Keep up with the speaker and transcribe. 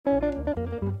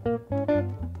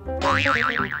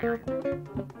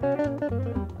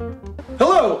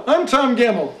Hello, I'm Tom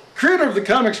Gammill, creator of the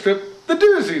comic strip, The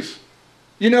Doozies.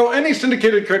 You know, any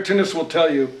syndicated cartoonist will tell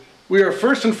you, we are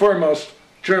first and foremost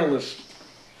journalists.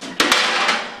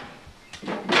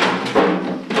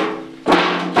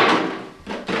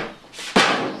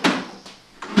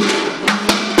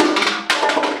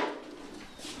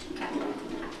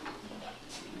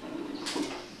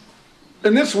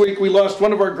 And this week we lost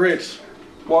one of our greats,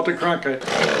 Walter Cronkite.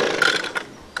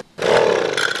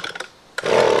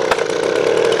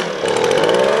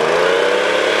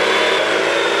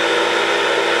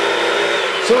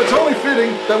 So it's only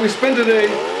fitting that we spend today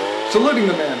saluting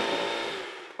the man.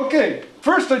 Okay,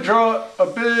 first I draw a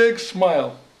big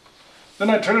smile. Then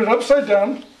I turn it upside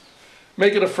down,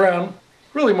 make it a frown,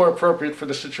 really more appropriate for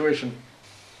the situation.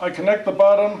 I connect the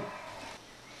bottom,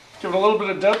 give it a little bit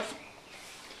of depth.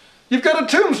 You've got a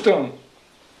tombstone.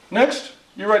 Next,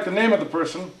 you write the name of the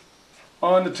person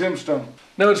on the tombstone.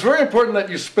 Now it's very important that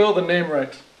you spell the name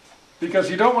right, because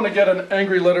you don't want to get an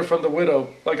angry letter from the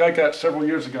widow like I got several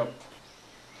years ago.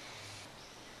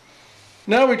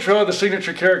 Now we draw the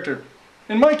signature character.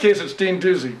 In my case, it's Dean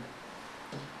Doozie.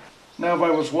 Now if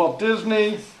I was Walt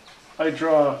Disney, I'd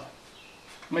draw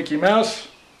Mickey Mouse.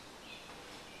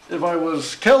 If I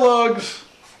was Kellogg's,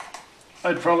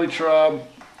 I'd probably draw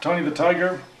Tony the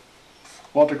Tiger.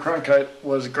 Walter Cronkite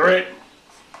was great.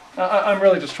 I'm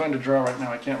really just trying to draw right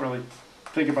now. I can't really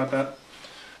think about that.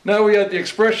 Now we add the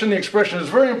expression. The expression is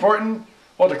very important.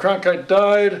 Walter Cronkite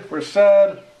died. We're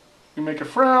sad. We make a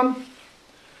frown.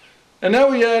 And now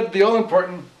we add the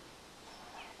all-important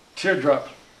teardrop.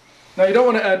 Now you don't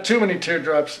want to add too many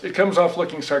teardrops. It comes off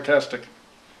looking sarcastic.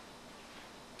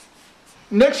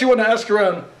 Next you want to ask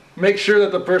around, make sure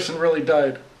that the person really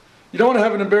died. You don't want to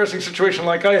have an embarrassing situation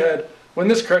like I had when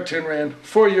this cartoon ran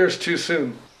 4 years too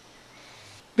soon.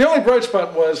 The only bright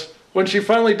spot was, when she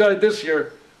finally died this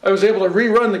year, I was able to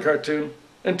rerun the cartoon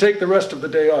and take the rest of the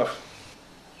day off.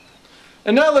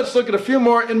 And now let's look at a few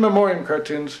more in memoriam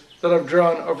cartoons that I've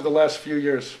drawn over the last few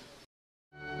years.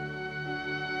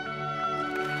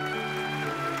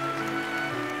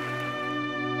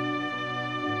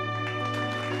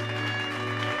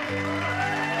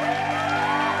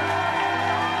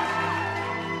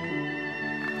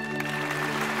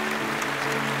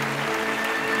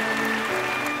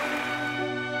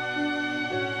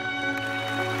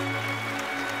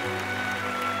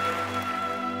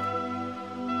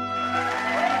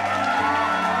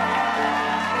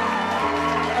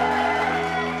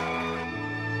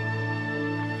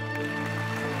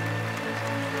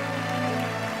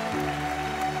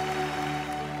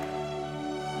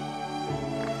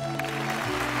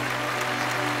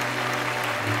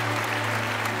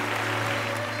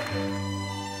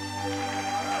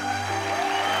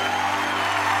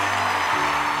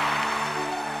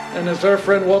 And as our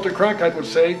friend Walter Cronkite would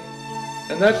say,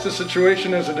 and that's the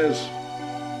situation as it is.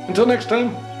 Until next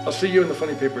time, I'll see you in the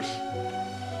funny papers.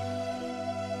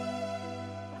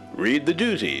 Read the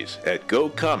Doozies at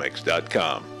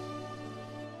GoComics.com.